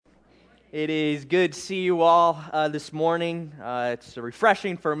It is good to see you all this morning. It's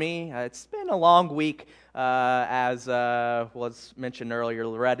refreshing for me. It's been a long week, as was mentioned earlier.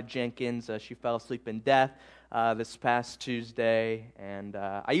 Loretta Jenkins, she fell asleep in death this past Tuesday, and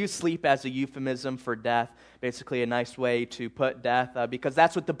I use sleep as a euphemism for death, basically a nice way to put death, because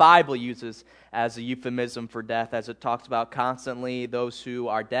that's what the Bible uses as a euphemism for death, as it talks about constantly those who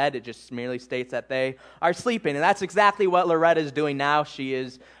are dead. It just merely states that they are sleeping, and that's exactly what Loretta is doing now. She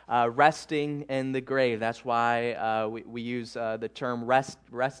is resting in the grave. That's why we use the term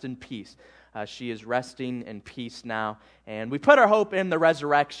rest in peace. She is resting in peace now. And we put our hope in the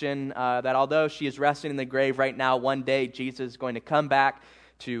resurrection, that although she is resting in the grave right now, one day Jesus is going to come back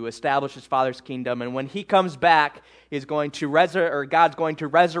to establish his Father's kingdom. And when he comes back, God's going to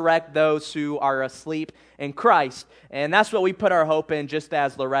resurrect those who are asleep in Christ. And that's what we put our hope in, just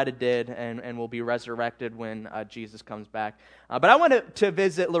as Loretta did, and will be resurrected when Jesus comes back. But I wanted to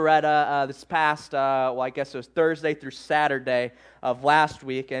visit Loretta this past, I guess it was Thursday through Saturday of last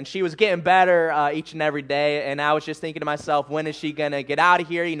week, and she was getting better each and every day, and I was just thinking to myself, when is she going to get out of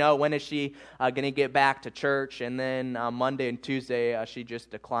here? When is she going to get back to church? And then Monday and Tuesday, she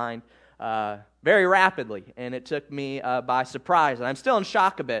just declined very rapidly, and it took me by surprise, and I'm still in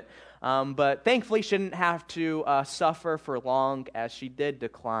shock a bit. But thankfully, she didn't have to suffer for long, as she did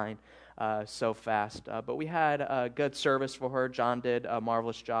decline so fast. But we had a good service for her. John did a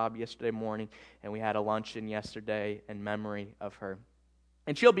marvelous job yesterday morning, and we had a luncheon yesterday in memory of her.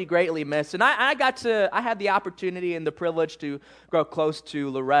 And she'll be greatly missed. And I had the opportunity and the privilege to grow close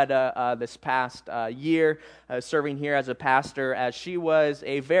to Loretta this past year, serving here as a pastor, as she was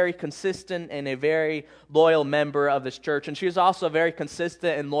a very consistent and a very loyal member of this church. And she was also a very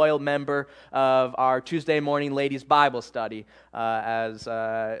consistent and loyal member of our Tuesday morning ladies' Bible study. As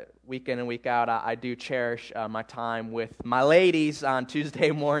week in and week out, I do cherish my time with my ladies on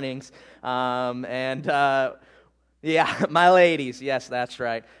Tuesday mornings. Yeah, my ladies. Yes, that's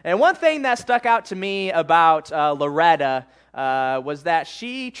right. And one thing that stuck out to me about Loretta was that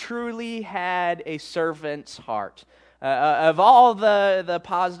she truly had a servant's heart. Of all the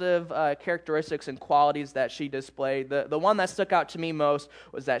positive characteristics and qualities that she displayed, the one that stuck out to me most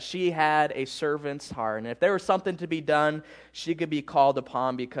was that she had a servant's heart. And if there was something to be done, she could be called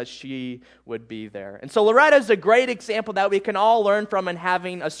upon because she would be there. And so Loretta is a great example that we can all learn from in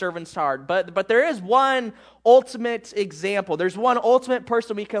having a servant's heart. But there is one ultimate example. There's one ultimate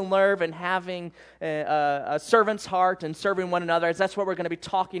person we can learn in having a servant's heart and serving one another, as that's what we're going to be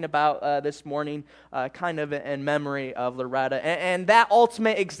talking about this morning, kind of in memory of Loretta. And that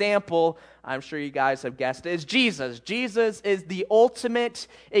ultimate example, I'm sure you guys have guessed, is Jesus. Jesus is the ultimate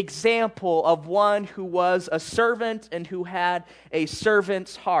example of one who was a servant and who had a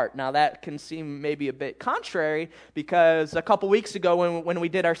servant's heart. Now that can seem maybe a bit contrary, because a couple weeks ago when we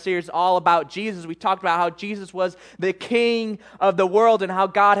did our series all about Jesus, we talked about how Jesus was the King of the world and how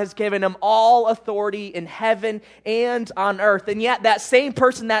God has given him all authority in heaven and on earth. And yet that same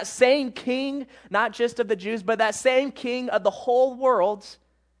person, that same King, not just of the Jews, but that same King of the whole world,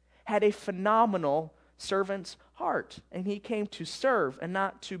 had a phenomenal servant's heart, and he came to serve and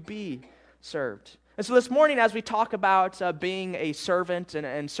not to be served. And so this morning, as we talk about being a servant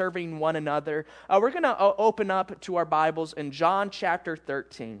and serving one another, we're going to open up to our Bibles in John chapter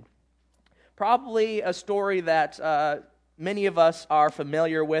 13. Probably a story that many of us are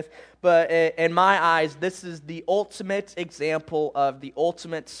familiar with, but in my eyes, this is the ultimate example of the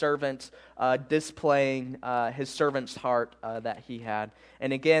ultimate servant displaying his servant's heart that he had.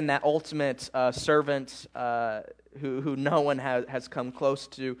 And again, that ultimate servant who no one has come close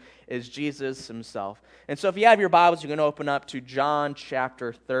to is Jesus himself. And so if you have your Bibles, you're going to open up to John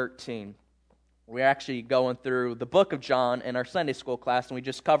chapter 13. We're actually going through the book of John in our Sunday school class, and we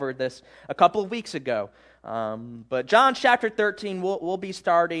just covered this a couple of weeks ago. But John chapter 13, we'll be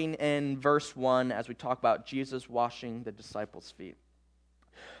starting in verse 1 as we talk about Jesus washing the disciples' feet.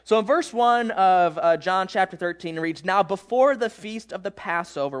 So in verse 1 of John chapter 13, it reads, "Now before the feast of the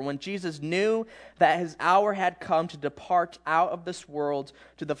Passover, when Jesus knew that his hour had come to depart out of this world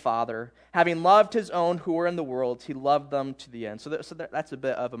to the Father, having loved his own who were in the world, he loved them to the end." So that's a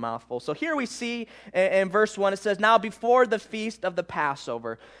bit of a mouthful. So here we see in verse 1, it says, "Now before the feast of the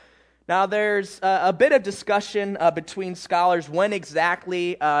Passover." Now, there's a bit of discussion between scholars when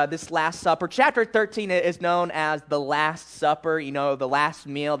exactly this Last Supper. Chapter 13 is known as the Last Supper, the last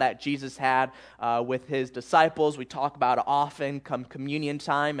meal that Jesus had with his disciples. We talk about it often come communion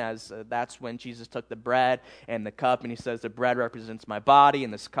time, as that's when Jesus took the bread and the cup, and he says, "The bread represents my body,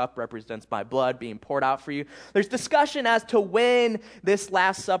 and this cup represents my blood being poured out for you." There's discussion as to when this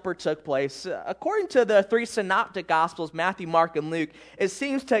Last Supper took place. According to the three synoptic Gospels, Matthew, Mark, and Luke, it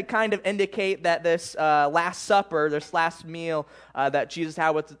seems to kind kind of indicate that this Last Supper, this last meal that Jesus had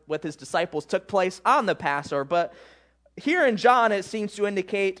with his disciples took place on the Passover. But here in John, it seems to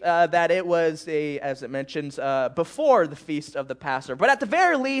indicate that it was, as it mentions, before the feast of the Passover. But at the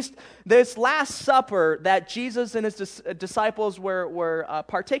very least, this Last Supper that Jesus and his disciples were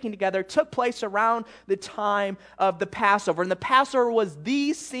partaking together took place around the time of the Passover. And the Passover was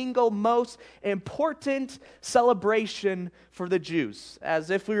the single most important celebration for the Jews. As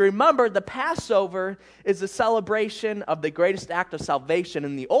if we remember, the Passover is a celebration of the greatest act of salvation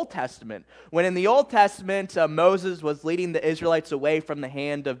in the Old Testament. When in the Old Testament, Moses was leading the Israelites away from the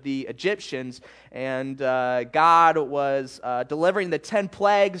hand of the Egyptians, and God was delivering the 10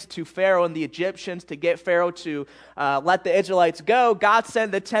 plagues to Pharaoh and the Egyptians to get Pharaoh to let the Israelites go. God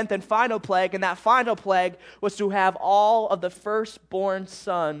sent the 10th and final plague, and that final plague was to have all of the firstborn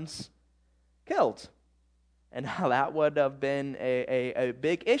sons killed. And now that would have been a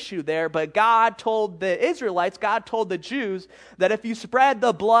big issue there. But God told the Israelites, God told the Jews, that if you spread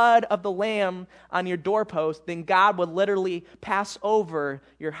the blood of the lamb on your doorpost, then God would literally pass over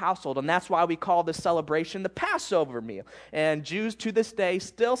your household. And that's why we call this celebration the Passover meal. And Jews to this day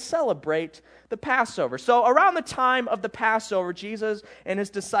still celebrate the Passover. So around the time of the Passover, Jesus and his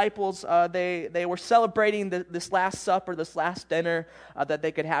disciples, they were celebrating this Last Supper, this last dinner that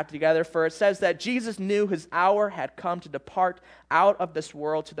they could have together. For it says that Jesus knew his hour had come to depart out of this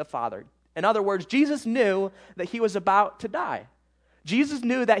world to the Father. In other words, Jesus knew that he was about to die. Jesus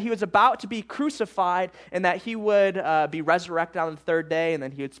knew that he was about to be crucified and that he would be resurrected on the third day, and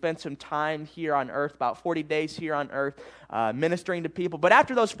then he would spend some time here on earth, about 40 days here on earth, ministering to people. But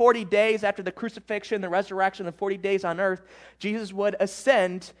after those 40 days, after the crucifixion, the resurrection, the 40 days on earth, Jesus would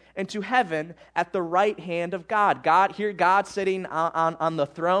ascend into heaven at the right hand of God. God sitting on the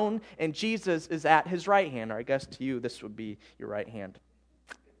throne, and Jesus is at his right hand. Or I guess to you, this would be your right hand.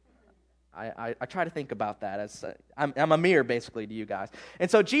 I try to think about that as I'm a mirror basically to you guys.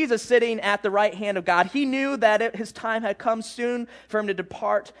 And so Jesus sitting at the right hand of God, he knew that his time had come soon for him to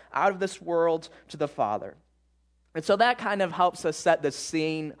depart out of this world to the Father. And so that kind of helps us set the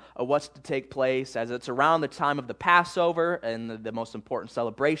scene of what's to take place as it's around the time of the Passover and the most important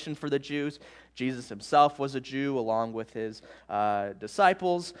celebration for the Jews. Jesus himself was a Jew along with his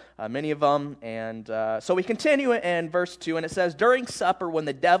disciples, many of them. And so we continue in verse 2, and it says, "During supper, when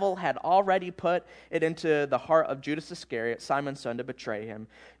the devil had already put it into the heart of Judas Iscariot, Simon's son, to betray him,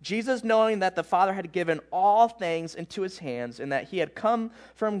 Jesus, knowing that the Father had given all things into his hands and that he had come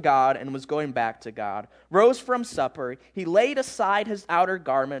from God and was going back to God, rose from supper. He laid aside his outer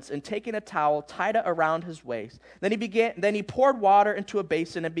garments and taking a towel, tied it around his waist. Then he poured water into a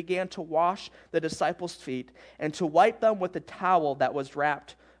basin and began to wash the disciples' feet and to wipe them with the towel that was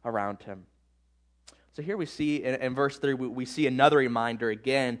wrapped around him." So here we see in verse 3, we see another reminder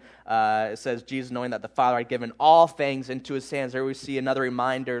again. It says, Jesus knowing that the Father had given all things into his hands. There we see another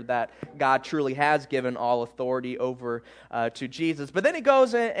reminder that God truly has given all authority over to Jesus. But then it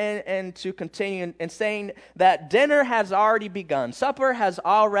goes and to continue in saying that dinner has already begun. Supper has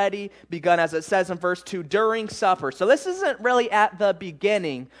already begun, as it says in verse 2, during supper. So this isn't really at the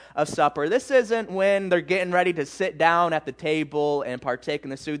beginning of supper. This isn't when they're getting ready to sit down at the table and partake in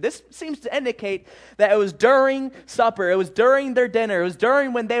the food. This seems to indicate that it was during supper, it was during their dinner, it was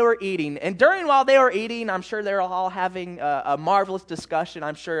during when they were eating. And while they were eating, I'm sure they were all having a marvelous discussion.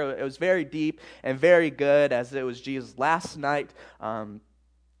 I'm sure it was very deep and very good, as it was Jesus' last night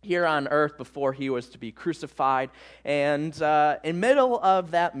here on earth before he was to be crucified. And in middle of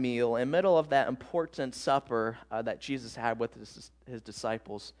that meal, in middle of that important supper that Jesus had with his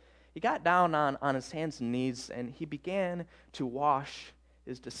disciples, he got down on his hands and knees and he began to wash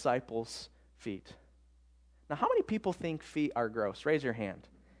his disciples' feet. Now, how many people think feet are gross? Raise your hand.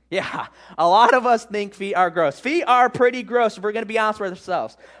 Yeah, a lot of us think feet are gross. Feet are pretty gross, if we're going to be honest with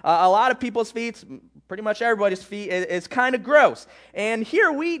ourselves. A lot of people's feet, pretty much everybody's feet, is kind of gross. And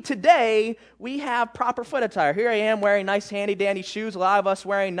here today, we have proper foot attire. Here I am wearing nice handy-dandy shoes. A lot of us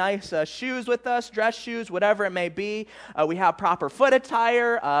wearing nice shoes with us, dress shoes, whatever it may be. We have proper foot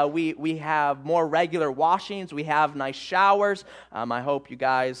attire. We have more regular washings. We have nice showers. I hope you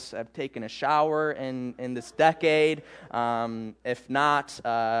guys have taken a shower in this decade. If not,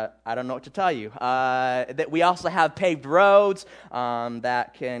 I don't know what to tell you. That we also have paved roads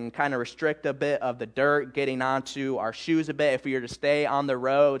that can kind of restrict a bit of the dirt getting onto our shoes a bit if we were to stay on the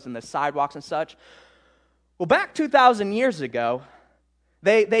roads and the sidewalks and such. Well, back 2,000 years ago,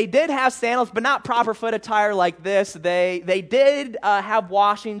 They did have sandals, but not proper foot attire like this. They did have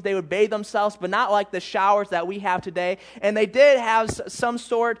washings. They would bathe themselves, but not like the showers that we have today. And they did have some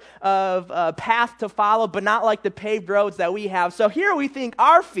sort of path to follow, but not like the paved roads that we have. So here we think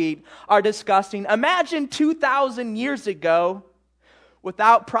our feet are disgusting. Imagine 2,000 years ago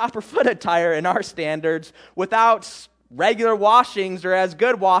without proper foot attire in our standards, without regular washings or as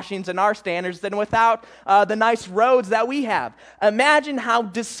good washings in our standards, than without the nice roads that we have. Imagine how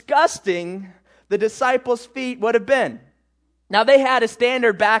disgusting the disciples' feet would have been. Now, they had a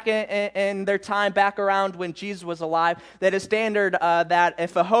standard back in their time, back around when Jesus was alive. They had a standard that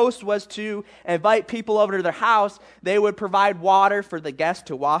if a host was to invite people over to their house, they would provide water for the guests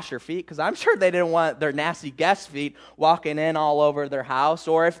to wash their feet, because I'm sure they didn't want their nasty guest feet walking in all over their house.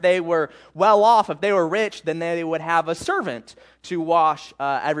 Or if they were well off, if they were rich, then they would have a servant to wash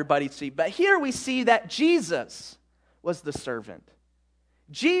everybody's feet. But here we see that Jesus was the servant.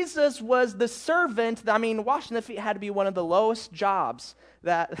 Jesus was the servant. I mean, washing the feet had to be one of the lowest jobs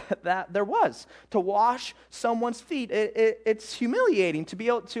that there was, to wash someone's feet. It's humiliating to be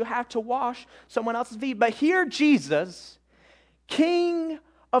able to have to wash someone else's feet. But here Jesus, King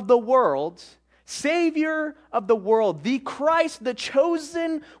of the world, Savior of the world, the Christ, the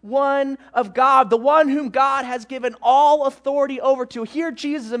chosen one of God, the one whom God has given all authority over to. Here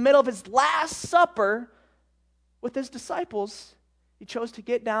Jesus, in the middle of his Last Supper with his disciples, he chose to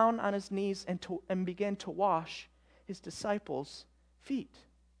get down on his knees and begin to wash his disciples' feet.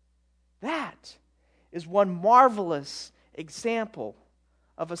 That is one marvelous example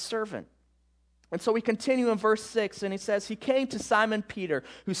of a servant. And so we continue in verse 6, and he says, he came to Simon Peter,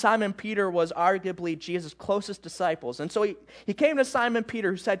 who Simon Peter was arguably Jesus' closest disciples. And so he came to Simon Peter,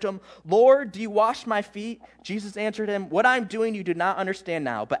 who said to him, Lord, do you wash my feet? Jesus answered him, what I'm doing you do not understand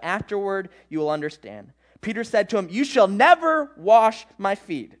now, but afterward you will understand. Peter said to him, you shall never wash my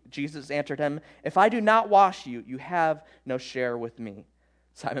feet. Jesus answered him, if I do not wash you, you have no share with me.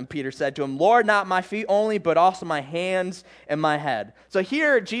 Simon Peter said to him, Lord, not my feet only, but also my hands and my head. So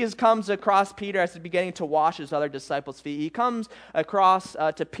here Jesus comes across Peter as he's beginning to wash his other disciples' feet. He comes across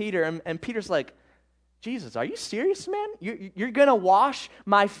to Peter, and Peter's like, Jesus, are you serious, man? You're going to wash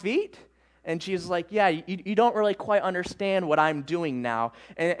my feet? And Jesus is like, yeah, you don't really quite understand what I'm doing now.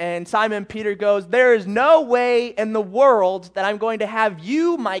 And Simon Peter goes, there is no way in the world that I'm going to have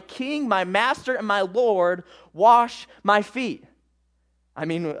you, my King, my Master, and my Lord, wash my feet. I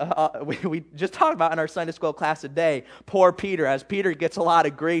mean, we just talked about in our Sunday school class today, poor Peter, as Peter gets a lot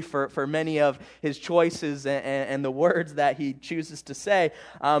of grief for many of his choices and the words that he chooses to say.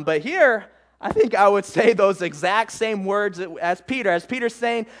 But here, I think I would say those exact same words as Peter. As Peter's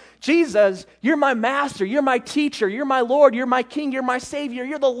saying, Jesus, you're my master, you're my teacher, you're my Lord, you're my King, you're my Savior.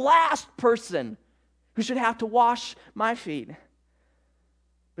 You're the last person who should have to wash my feet.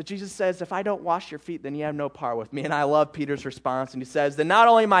 But Jesus says, if I don't wash your feet, then you have no part with me. And I love Peter's response. And he says, then not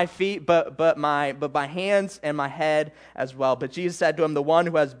only my feet, but my hands and my head as well. But Jesus said to him, the one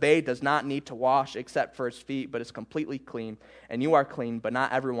who has bathed does not need to wash except for his feet, but is completely clean. And you are clean, but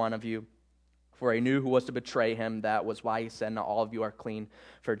not every one of you. For he knew who was to betray him. That was why he said, not all of you are clean.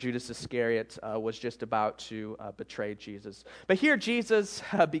 For Judas Iscariot was just about to betray Jesus. But here Jesus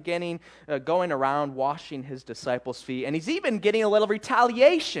going around washing his disciples' feet. And he's even getting a little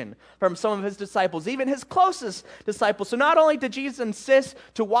retaliation from some of his disciples, even his closest disciples. So not only did Jesus insist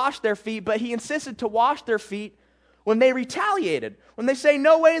to wash their feet, but he insisted to wash their feet when they retaliated. When they say,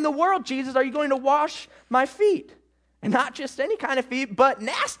 no way in the world, Jesus, are you going to wash my feet? And not just any kind of feet, but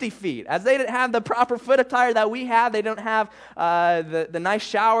nasty feet. As they didn't have the proper foot attire that we have, they don't have the nice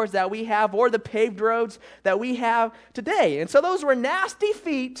showers that we have or the paved roads that we have today. And so those were nasty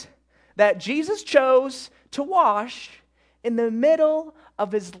feet that Jesus chose to wash in the middle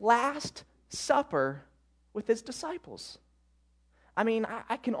of his Last Supper with his disciples. I mean,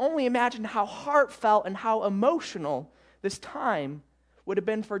 I can only imagine how heartfelt and how emotional this time would have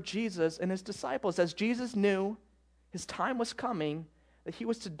been for Jesus and his disciples, as Jesus knew his time was coming, that he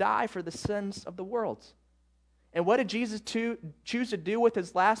was to die for the sins of the world. And what did Jesus choose to do with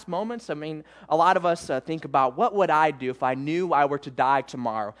his last moments? I mean, a lot of us think about, what would I do if I knew I were to die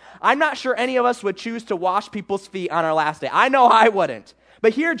tomorrow? I'm not sure any of us would choose to wash people's feet on our last day. I know I wouldn't.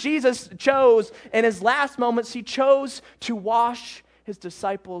 But here Jesus chose, in his last moments, he chose to wash his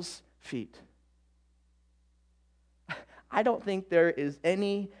disciples' feet. I don't think there is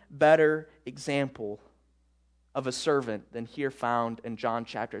any better example of a servant than here found in John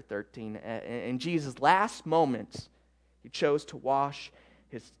chapter 13. In Jesus' last moments, he chose to wash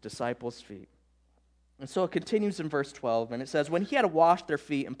his disciples' feet. And so it continues in verse 12, and it says, when he had washed their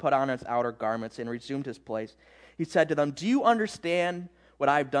feet and put on his outer garments and resumed his place, he said to them, do you understand what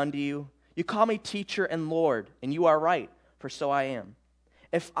I have done to you? You call me teacher and Lord, and you are right, for so I am.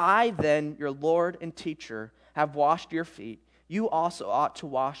 If I then, your Lord and teacher, have washed your feet, you also ought to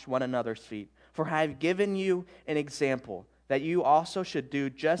wash one another's feet. For I have given you an example, that you also should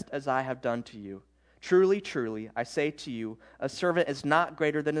do just as I have done to you. Truly, truly, I say to you, a servant is not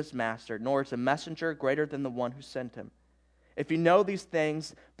greater than his master, nor is a messenger greater than the one who sent him. If you know these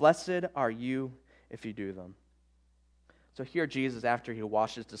things, blessed are you if you do them. So here Jesus, after he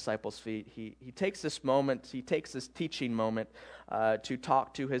washes disciples' feet, he takes this moment, he takes this teaching moment to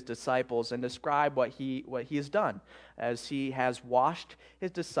talk to his disciples and describe what he has done as he has washed his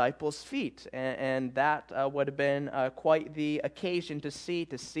disciples' feet. And that would have been quite the occasion to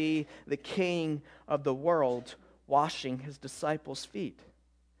see the King of the world washing his disciples' feet.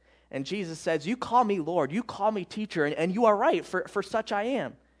 And Jesus says, you call me Lord, you call me teacher, and you are right, for such I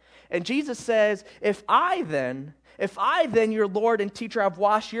am. And Jesus says, if I then, your Lord and teacher, have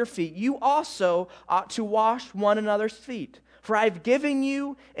washed your feet, you also ought to wash one another's feet. For I have given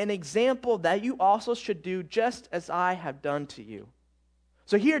you an example that you also should do just as I have done to you.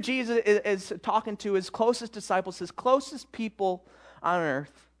 So here Jesus is talking to his closest disciples, his closest people on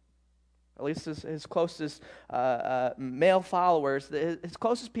earth, at least his closest male followers, his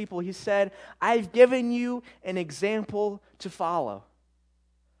closest people. He said, I've given you an example to follow.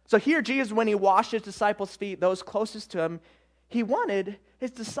 So here Jesus, when he washed his disciples' feet, those closest to him, he wanted his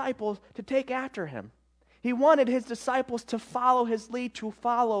disciples to take after him. He wanted his disciples to follow his lead, to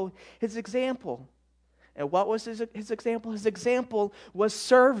follow his example. And what was his example? His example was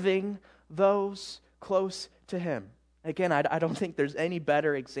serving those close to him. Again, I don't think there's any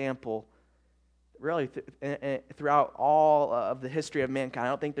better example, really, throughout all of the history of mankind. I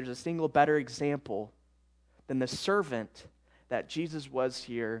don't think there's a single better example than the servant that Jesus was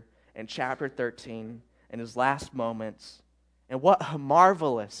here in chapter 13 in his last moments. And what a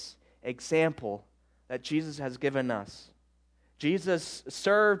marvelous example that Jesus has given us. Jesus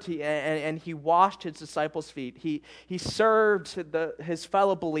served and he washed his disciples' feet. He served his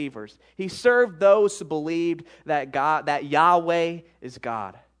fellow believers. He served those who believed that Yahweh is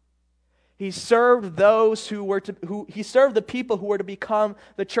God. He served those he served the people who were to become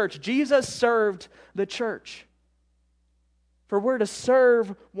the church. Jesus served the church. For we're to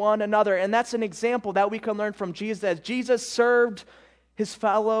serve one another. And that's an example that we can learn from Jesus, as Jesus served his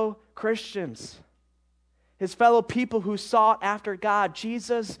fellow Christians, his fellow people who sought after God.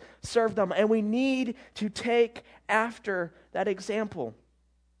 Jesus served them. And we need to take after that example.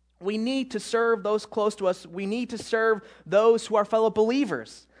 We need to serve those close to us. We need to serve those who are fellow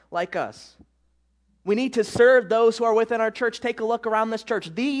believers like us. We need to serve those who are within our church. Take a look around this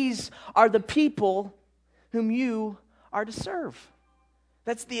church. These are the people whom you are to serve.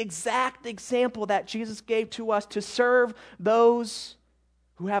 That's the exact example that Jesus gave to us, to serve those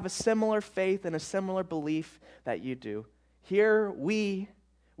who have a similar faith and a similar belief that you do. Here we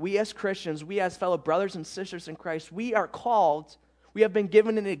as Christians, we as fellow brothers and sisters in Christ, we are called, we have been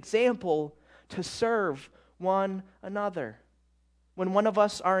given an example to serve one another. When one of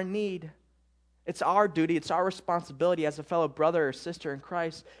us are in need, it's our duty, it's our responsibility as a fellow brother or sister in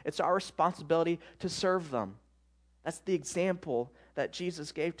Christ, it's our responsibility to serve them. That's the example that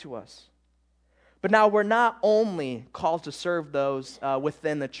Jesus gave to us. But now we're not only called to serve those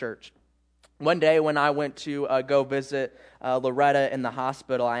within the church. One day when I went to go visit Loretta in the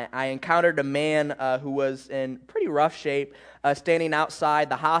hospital, I encountered a man who was in pretty rough shape, standing outside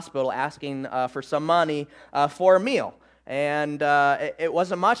the hospital asking for some money for a meal. And it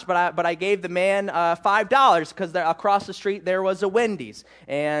wasn't much, but I gave the man $5 because across the street there was a Wendy's.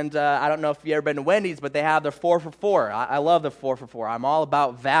 And I don't know if you've ever been to Wendy's, but they have their 4 for $4. I love the 4 for $4. I'm all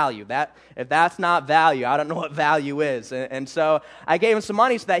about value. If that's not value, I don't know what value is. And so I gave him some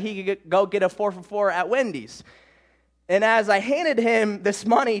money so that he could go get a 4 for $4 at Wendy's. And as I handed him this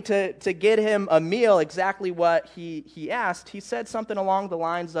money to get him a meal, exactly what he asked, he said something along the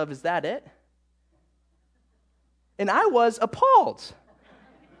lines of, "Is that it?" And I was appalled.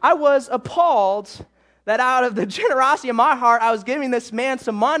 I was appalled that out of the generosity of my heart, I was giving this man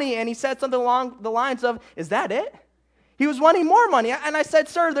some money, and he said something along the lines of, "Is that it?" He was wanting more money. And I said,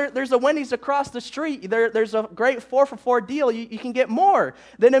 "Sir, there's a Wendy's across the street. There's a great 4 for $4 deal. You can get more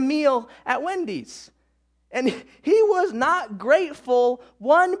than a meal at Wendy's." And he was not grateful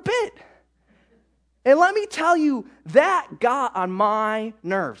one bit. And let me tell you, that got on my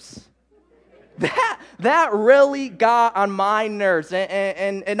nerves. That really got on my nerves,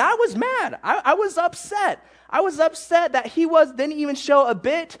 and I was mad. I was upset. I was upset that he didn't even show a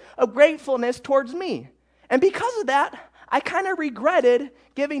bit of gratefulness towards me. And because of that, I kind of regretted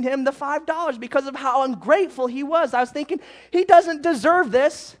giving him the $5 because of how ungrateful he was. I was thinking, he doesn't deserve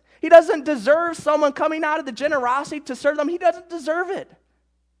this. He doesn't deserve someone coming out of the generosity to serve them. He doesn't deserve it.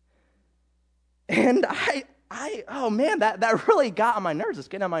 And oh man, that really got on my nerves. It's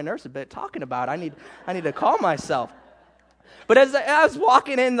getting on my nerves a bit talking about it. I need to calm myself. But as I was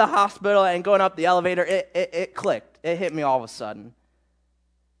walking in the hospital and going up the elevator, it clicked. It hit me all of a sudden.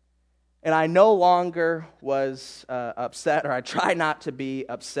 And I no longer was upset, or I tried not to be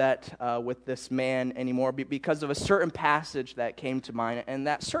upset with this man anymore because of a certain passage that came to mind. And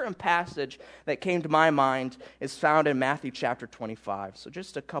that certain passage that came to my mind is found in Matthew chapter 25. So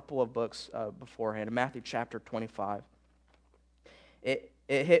just a couple of books beforehand, Matthew chapter 25. It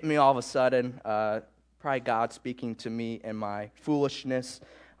hit me all of a sudden, probably God speaking to me in my foolishness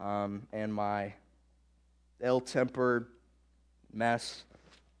and my ill-tempered mess.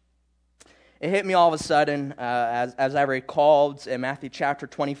 It hit me all of a sudden as I recalled in Matthew chapter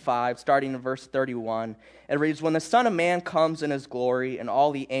 25, starting in verse 31. It reads, "When the Son of Man comes in his glory and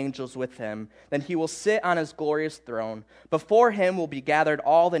all the angels with him, then he will sit on his glorious throne. Before him will be gathered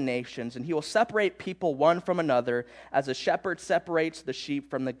all the nations, and he will separate people one from another, as a shepherd separates the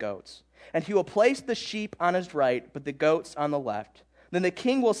sheep from the goats. And he will place the sheep on his right, but the goats on the left. Then the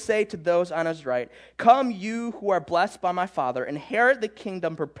king will say to those on his right, 'Come, you who are blessed by my Father, inherit the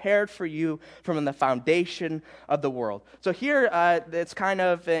kingdom prepared for you from the foundation of the world.'" So here it's kind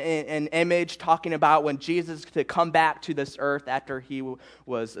of an image talking about when Jesus to come back to this earth after he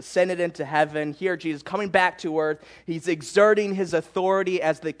was ascended into heaven. Here Jesus coming back to earth. He's exerting his authority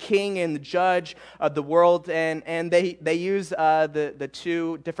as the king and the judge of the world. And they use the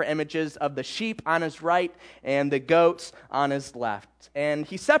two different images of the sheep on his right and the goats on his left. And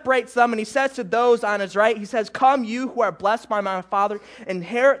he separates them, and he says to those on his right, he says, "Come, you who are blessed by my Father,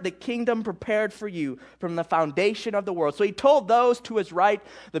 inherit the kingdom prepared for you from the foundation of the world." So he told those to his right,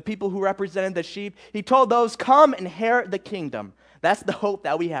 the people who represented the sheep, he told those, "Come, inherit the kingdom." That's the hope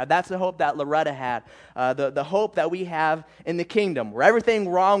that we have. That's the hope that Loretta had. The hope that we have in the kingdom, where everything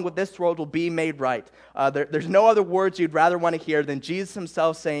wrong with this world will be made right. There's no other words you'd rather want to hear than Jesus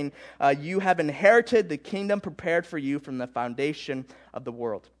himself saying, "You have inherited the kingdom prepared for you from the foundation of the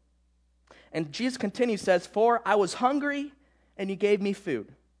world." And Jesus continues, says, "For I was hungry, and you gave me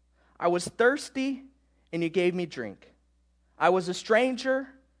food. I was thirsty, and you gave me drink. I was a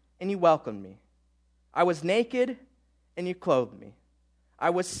stranger, and you welcomed me. I was naked, and you clothed me. I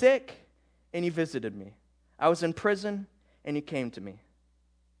was sick, and you visited me. I was in prison, and you came to me."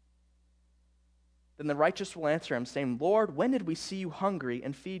 Then the righteous will answer him, saying, "Lord, when did we see you hungry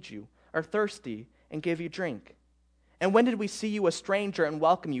and feed you, or thirsty and give you drink? And when did we see you a stranger and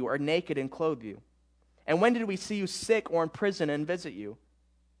welcome you, or naked and clothe you? And when did we see you sick or in prison and visit you?"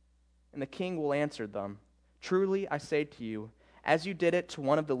 And the king will answer them, "Truly I say to you, as you did it to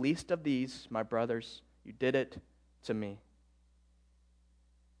one of the least of these, my brothers, you did it to me."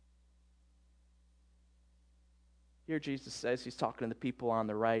 Here Jesus says, he's talking to the people on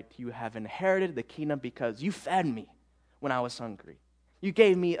the right, "You have inherited the kingdom because you fed me when I was hungry. You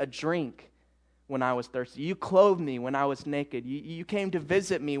gave me a drink when I was thirsty. You clothed me when I was naked. You came to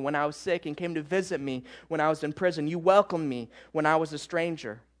visit me when I was sick and came to visit me when I was in prison. You welcomed me when I was a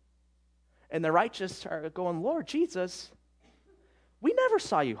stranger." And the righteous are going, "Lord Jesus, we never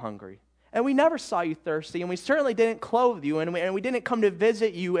saw you hungry. And we never saw you thirsty, and we certainly didn't clothe you, and we didn't come to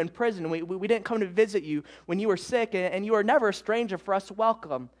visit you in prison. We didn't come to visit you when you were sick, and you were never a stranger for us to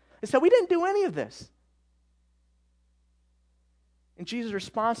welcome." And so we didn't do any of this. And Jesus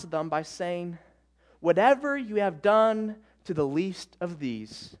responds to them by saying, "Whatever you have done to the least of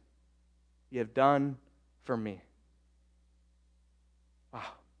these, you have done for me."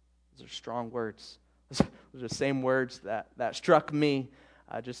 Wow, those are strong words. Those are the same words that struck me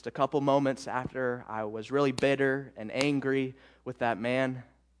just a couple moments after I was really bitter and angry with that man.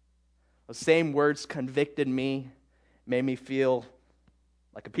 Those same words convicted me, made me feel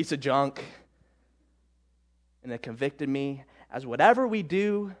like a piece of junk. And it convicted me as whatever we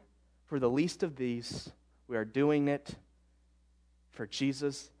do for the least of these, we are doing it for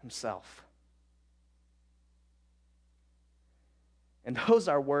Jesus himself. And those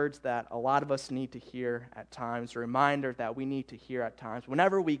are words that a lot of us need to hear at times, a reminder that we need to hear at times.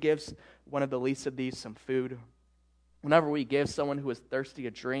 Whenever we give one of the least of these some food, whenever we give someone who is thirsty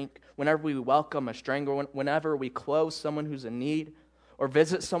a drink, whenever we welcome a stranger, whenever we clothe someone who's in need, or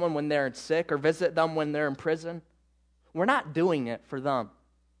visit someone when they're sick, or visit them when they're in prison, we're not doing it for them.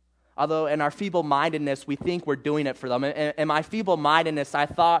 Although in our feeble-mindedness, we think we're doing it for them. In my feeble-mindedness, I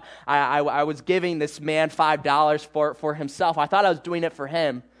thought I was giving this man $5 for himself. I thought I was doing it for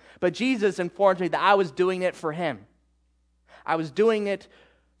him. But Jesus informed me that I was doing it for him. I was doing it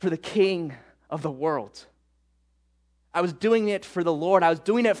for the King of the world. I was doing it for the Lord. I was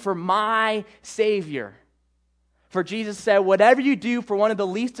doing it for my Savior. For Jesus said, whatever you do for one of the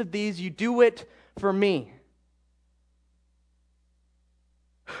least of these, you do it for me.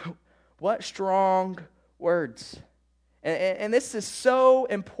 What strong words. And this is so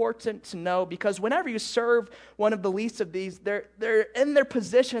important to know, because whenever you serve one of the least of these, they're in their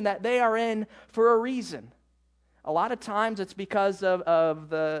position that they are in for a reason. A lot of times it's because of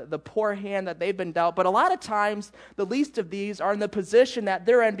the poor hand that they've been dealt, but a lot of times the least of these are in the position that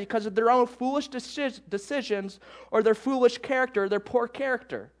they're in because of their own foolish decisions or their foolish character, their poor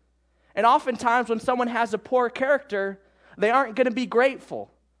character. And oftentimes when someone has a poor character, they aren't going to be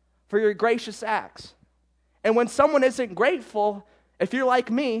grateful for your gracious acts. And when someone isn't grateful, if you're like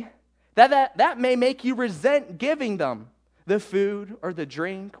me, that may make you resent giving them the food or the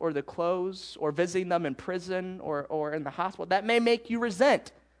drink or the clothes or visiting them in prison or in the hospital. That may make you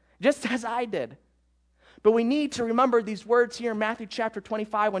resent, just as I did. But we need to remember these words here in Matthew chapter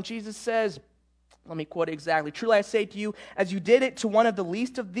 25 when Jesus says, let me quote it exactly, truly I say to you, as you did it to one of the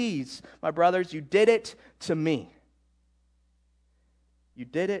least of these, my brothers, you did it to me. You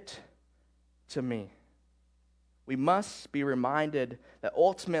did it to me. We must be reminded that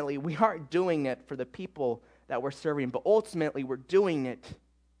ultimately we aren't doing it for the people that we're serving, but ultimately we're doing it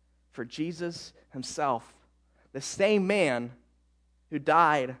for Jesus himself, the same man who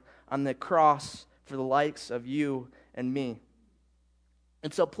died on the cross for the likes of you and me.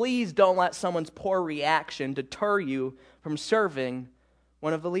 And so please don't let someone's poor reaction deter you from serving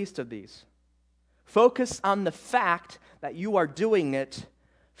one of the least of these. Focus on the fact that you are doing it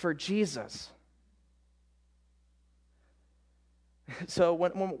for Jesus. So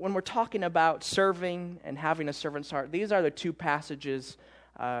when we're talking about serving and having a servant's heart, these are the two passages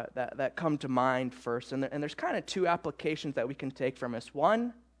that come to mind first. And there's kind of two applications that we can take from this.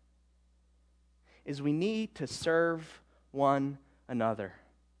 One is we need to serve one another.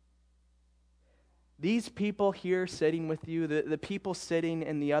 These people here sitting with you, the people sitting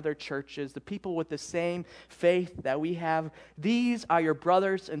in the other churches, the people with the same faith that we have, these are your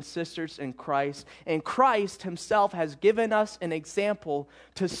brothers and sisters in Christ. And Christ himself has given us an example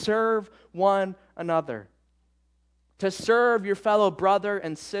to serve one another, to serve your fellow brother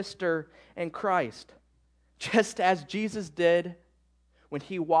and sister in Christ, just as Jesus did when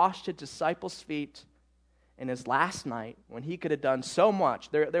he washed his disciples' feet in his last night, when he could have done so much.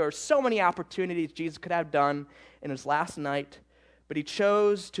 There were so many opportunities Jesus could have done in his last night, but he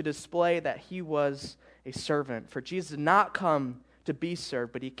chose to display that he was a servant. For Jesus did not come to be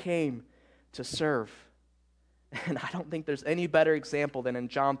served, but he came to serve. And I don't think there's any better example than in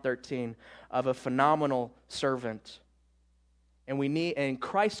John 13 of a phenomenal servant. And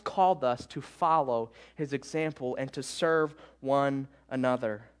Christ called us to follow his example and to serve one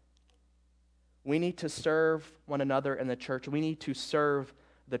another. We need to serve one another in the church. We need to serve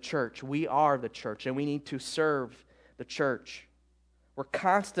the church. We are the church, and we need to serve the church. We're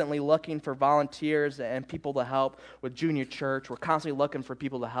constantly looking for volunteers and people to help with junior church. We're constantly looking for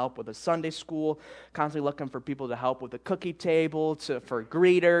people to help with a Sunday school, constantly looking for people to help with the cookie table, for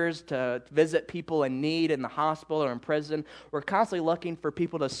greeters, to visit people in need in the hospital or in prison. We're constantly looking for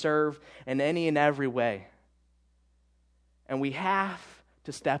people to serve in any and every way. And we have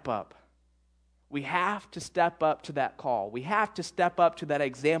to step up. We have to step up to that call. We have to step up to that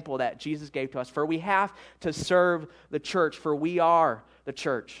example that Jesus gave to us. For we have to serve the church, for we are the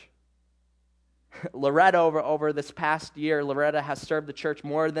church. Loretta, over this past year, Loretta has served the church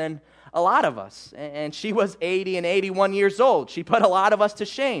more than a lot of us. And she was 80 and 81 years old. She put a lot of us to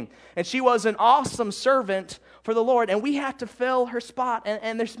shame. And she was an awesome servant for the Lord. And we have to fill her spot.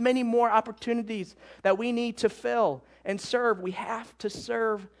 And there's many more opportunities that we need to fill and serve. We have to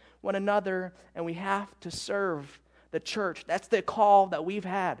serve one another, and we have to serve the church. That's the call that we've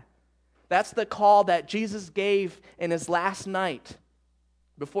had. That's the call that Jesus gave in his last night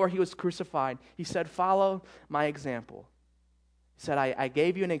before he was crucified. He said, follow my example. He said, I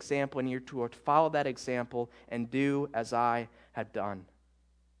gave you an example, and you're to follow that example and do as I had done.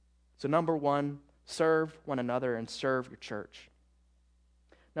 So number one, serve one another and serve your church.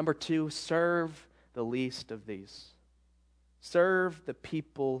 Number two, serve the least of these. Serve the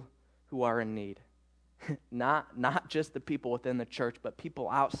people who are in need. Not just the people within the church, but people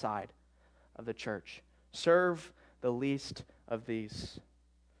outside of the church. Serve the least of these.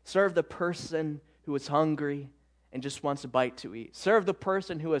 Serve the person who is hungry and just wants a bite to eat. Serve the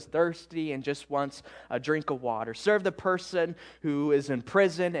person who is thirsty and just wants a drink of water. Serve the person who is in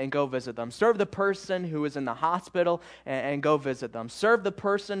prison and go visit them. Serve the person who is in the hospital and go visit them. Serve the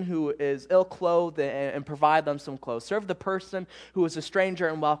person who is ill-clothed and provide them some clothes. Serve the person who is a stranger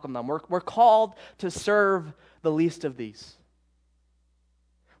and welcome them. We're called to serve the least of these.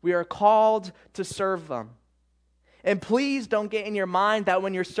 We are called to serve them. And please don't get in your mind that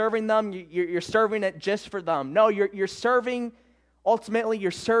when you're serving them, you're serving it just for them. No, you're serving, ultimately you're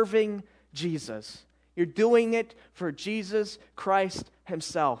serving Jesus. You're doing it for Jesus Christ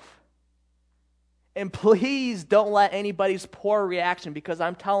himself. And please don't let anybody's poor reaction, because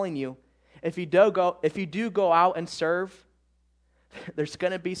I'm telling you, if you do go out and serve, there's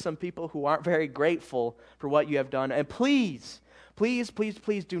going to be some people who aren't very grateful for what you have done. And please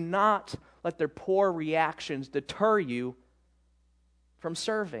do not let their poor reactions deter you from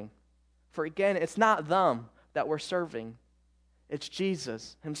serving. For again, it's not them that we're serving. It's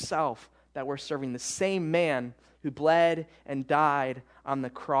Jesus himself that we're serving, the same man who bled and died on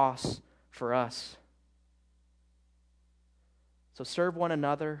the cross for us. So serve one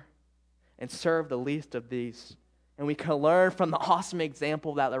another and serve the least of these. And we can learn from the awesome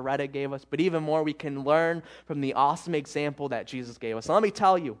example that Loretta gave us, but even more, we can learn from the awesome example that Jesus gave us. So let me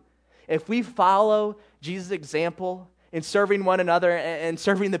tell you, if we follow Jesus' example in serving one another and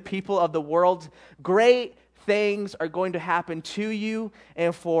serving the people of the world, great things are going to happen to you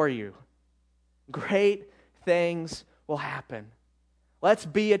and for you. Great things will happen. Let's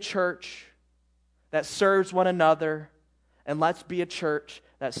be a church that serves one another, and let's be a church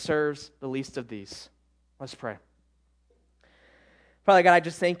that serves the least of these. Let's pray. Father God, I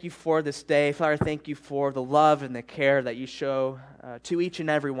just thank you for this day. Father, I thank you for the love and the care that you show to each and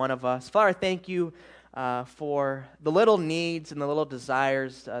every one of us. Father, I thank you for the little needs and the little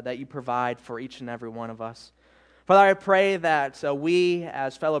desires that you provide for each and every one of us. Father, I pray that we,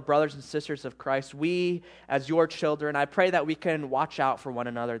 as fellow brothers and sisters of Christ, we, as your children, I pray that we can watch out for one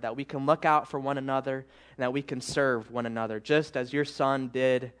another, that we can look out for one another, and that we can serve one another, just as your Son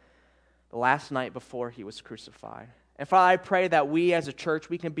did the last night before he was crucified. And Father, I pray that we as a church,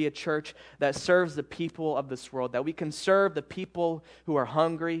 we can be a church that serves the people of this world, that we can serve the people who are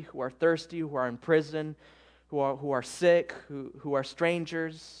hungry, who are thirsty, who are in prison, who are sick, who are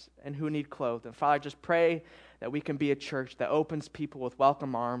strangers, and who need clothes. And Father, I just pray that we can be a church that opens people with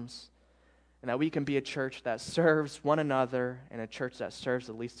welcome arms, and that we can be a church that serves one another, and a church that serves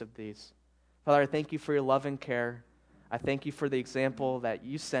the least of these. Father, I thank you for your love and care. I thank you for the example that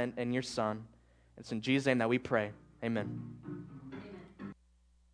you sent in your Son. It's in Jesus' name that we pray. Amen.